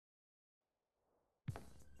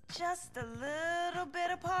Just a little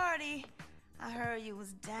bit of party. I heard you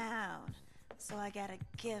was down, so I got a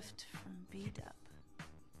gift from B Dup.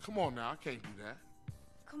 Come on now, I can't do that.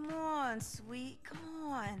 Come on, sweet,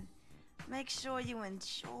 come on. Make sure you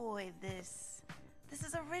enjoy this. This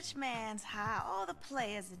is a rich man's high. All the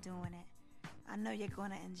players are doing it. I know you're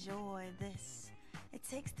gonna enjoy this. It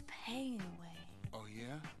takes the pain away. Oh,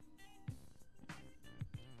 yeah?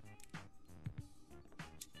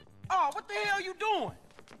 Oh, what the hell you doing?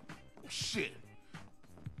 Shit.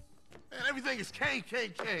 Man, everything is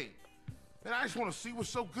KKK. Man, I just want to see what's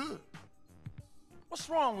so good. What's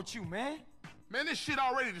wrong with you, man? Man, this shit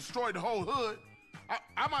already destroyed the whole hood.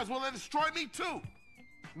 I might as well let it destroy me, too.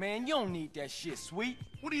 Man, you don't need that shit, sweet.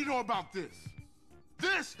 What do you know about this?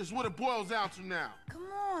 This is what it boils down to now. Come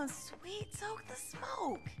on, sweet, soak the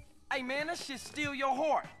smoke. Hey, man, that shit steal your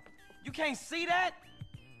heart. You can't see that?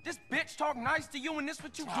 This bitch talk nice to you and this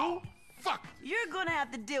what you do? Fuck! You're gonna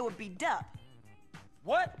have to deal with B Dup.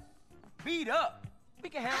 What? Beat up? We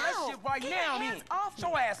can handle that shit right Get now, your then. hands off me.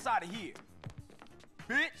 Show ass out of here.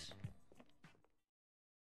 Bitch.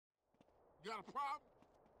 You got a problem?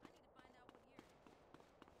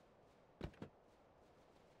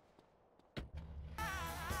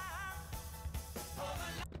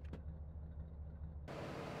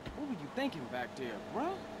 What were you thinking back there, bruh?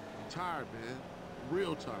 I'm tired, man.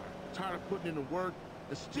 Real tired. Tired of putting in the work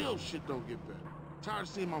and still shit don't get better. Tired of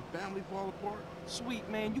seeing my family fall apart. Sweet,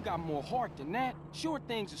 man, you got more heart than that. Sure,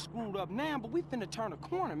 things are screwed up now, but we finna turn a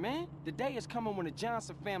corner, man. The day is coming when the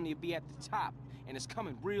Johnson family will be at the top, and it's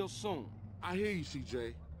coming real soon. I hear you,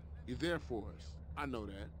 CJ. You're there for us. I know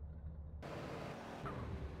that.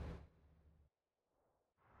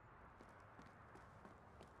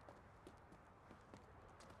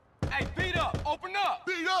 Hey, beat up! Open up!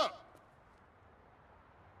 Beat up!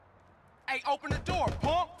 Hey, open the door,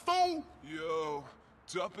 punk! Fool! Yo,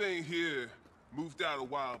 Dup ain't here. Moved out a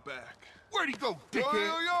while back. Where'd he go, Yo,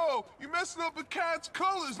 dickhead? yo, you messing up a cat's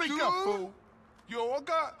colors, Speak dude. up, fool. Yo,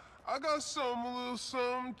 I got some, a little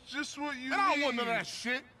something, just what you need. And I don't want none of that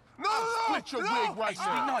shit. No, Split your wig right Hey,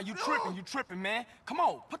 now. no, you tripping, man. Come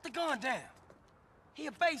on, put the gun down. He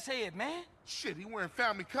a face head, man. Shit, he wearing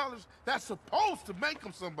family colors. That's supposed to make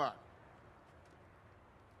him somebody.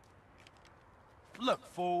 Look,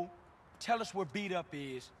 fool, tell us where Beat Up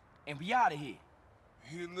is, and we out of here.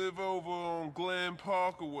 He live over on Glen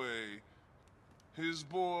Park away. His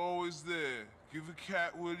boy always there. Give a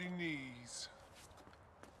cat what he needs.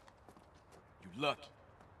 You lucky.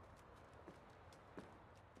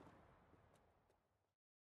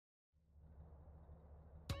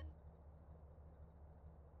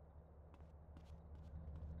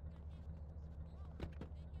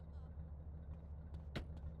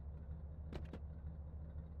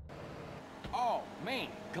 Oh, man,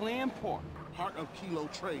 Glen Park. Heart of Kilo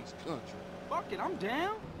Trades country. Fuck it, I'm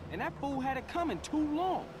down. And that fool had it coming too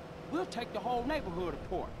long. We'll take the whole neighborhood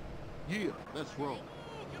apart. Yeah, let's roll.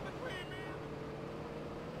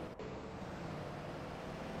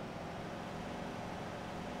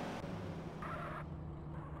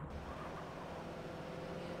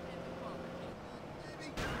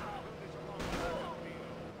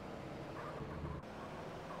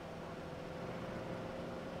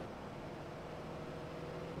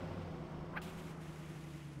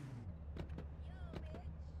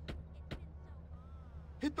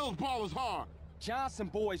 Hit those ballers hard. Johnson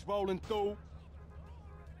boys rolling through.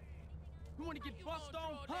 You wanna get bust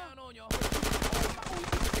on, huh?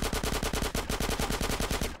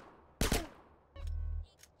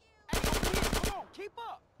 Hey, over here, come on, keep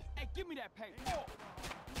up. Hey, give me that paper. Oh.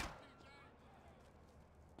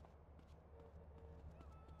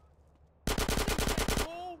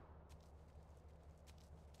 Fool.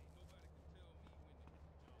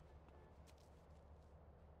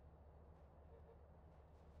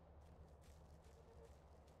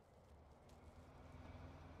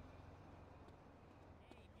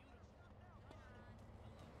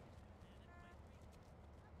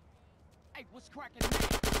 Hey, what's cracking, man?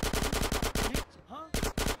 Bitch, huh?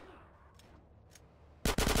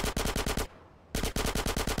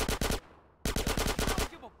 I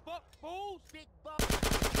don't give a fuck, fools! Big buck!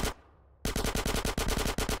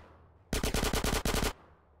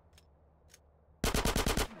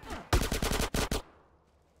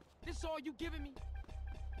 This all you giving me?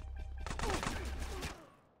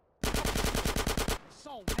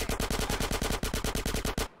 So nasty.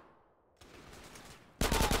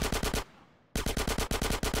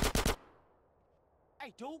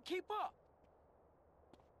 Hey, dude, keep up.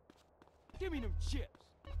 Give me them chips.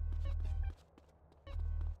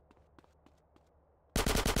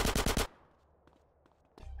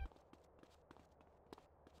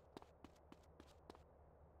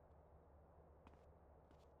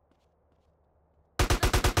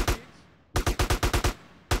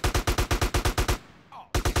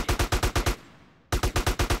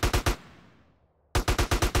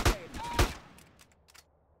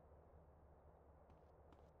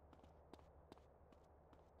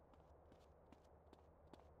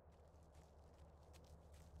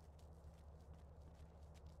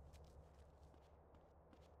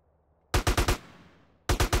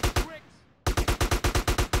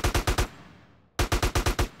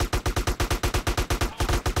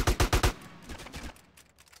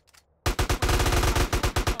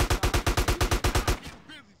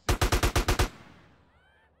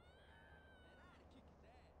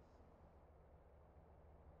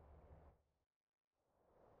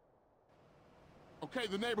 Okay,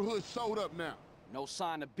 the neighborhood's sold up now. No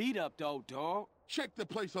sign of beat up, though, dog. Check the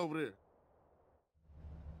place over there.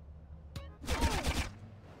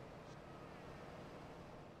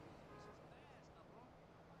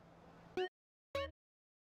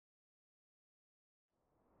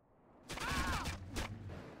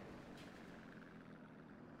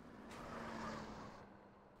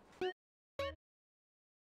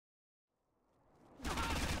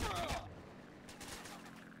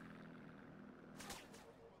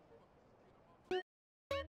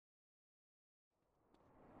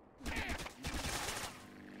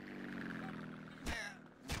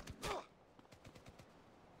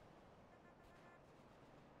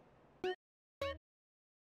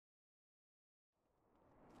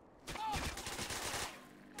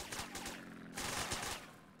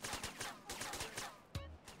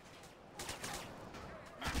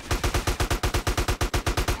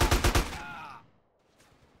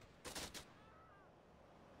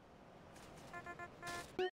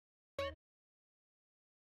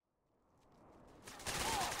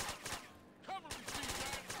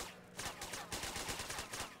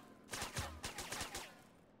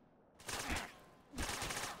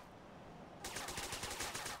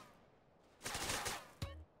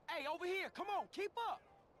 Hey, over here, come on, keep up.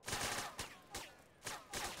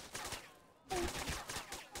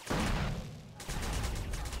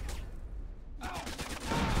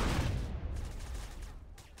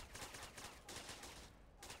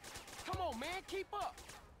 Come on, man, keep up.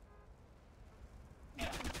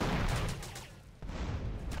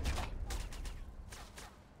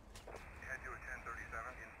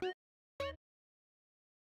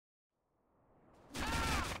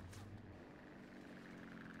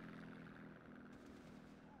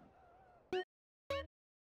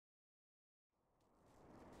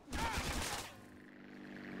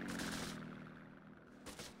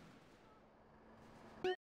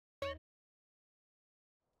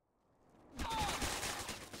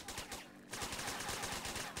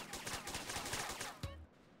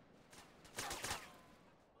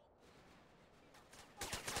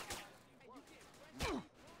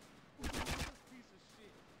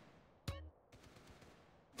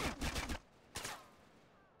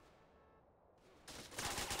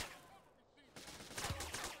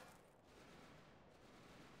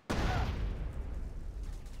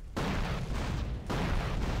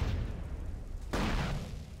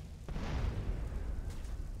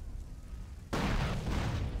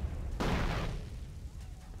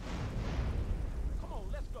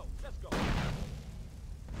 Let's go. Head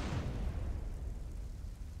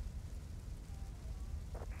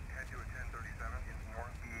to a 1037, it's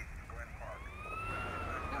northeast Glen Park.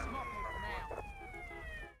 That's my fault now.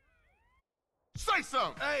 Say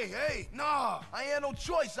something! Hey, nah, I ain't had no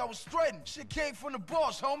choice. I was threatened. Shit came from the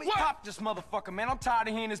boss, homie. Pop this motherfucker, man. I'm tired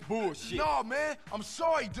of hearing this bullshit. Nah, man, I'm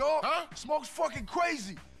sorry, dog. Huh? Smoke's fucking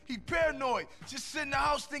crazy. He paranoid. Just sit in the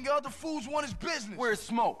house thinking other fools want his business. Where's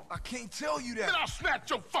Smoke? I can't tell you that. Then I'll snatch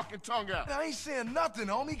your fucking tongue out. I ain't saying nothing,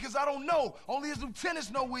 homie, because I don't know. Only his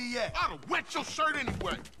lieutenants know where he at. I'd have wet your shirt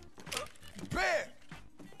anyway. Bear!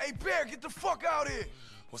 Hey, Bear, get the fuck out here.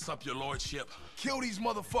 What's up, your lordship? Kill these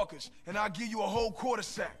motherfuckers, and I'll give you a whole quarter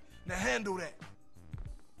sack. Now handle that.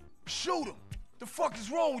 Shoot him. The fuck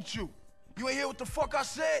is wrong with you? You ain't hear what the fuck I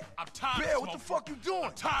said? I'm tired Bear, of what the smoking. fuck you doing?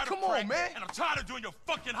 I'm tired Come of on, praying, man. and I'm tired of doing your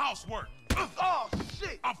fucking housework. Oh,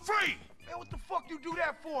 shit. I'm free! Man, what the fuck you do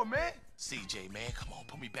that for, man? CJ, man, come on,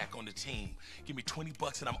 put me back on the team. Give me 20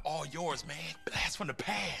 bucks and I'm all yours, man. Blast from the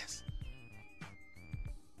past.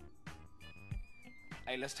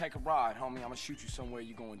 Hey, let's take a ride, homie. I'm gonna shoot you somewhere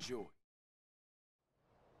you gonna enjoy.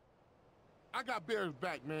 I got Bear's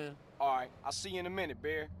back, man. All right, I'll see you in a minute,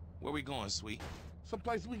 Bear. Where we going, sweet?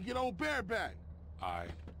 Someplace we can get old Bear back. All right,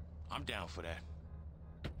 I'm down for that.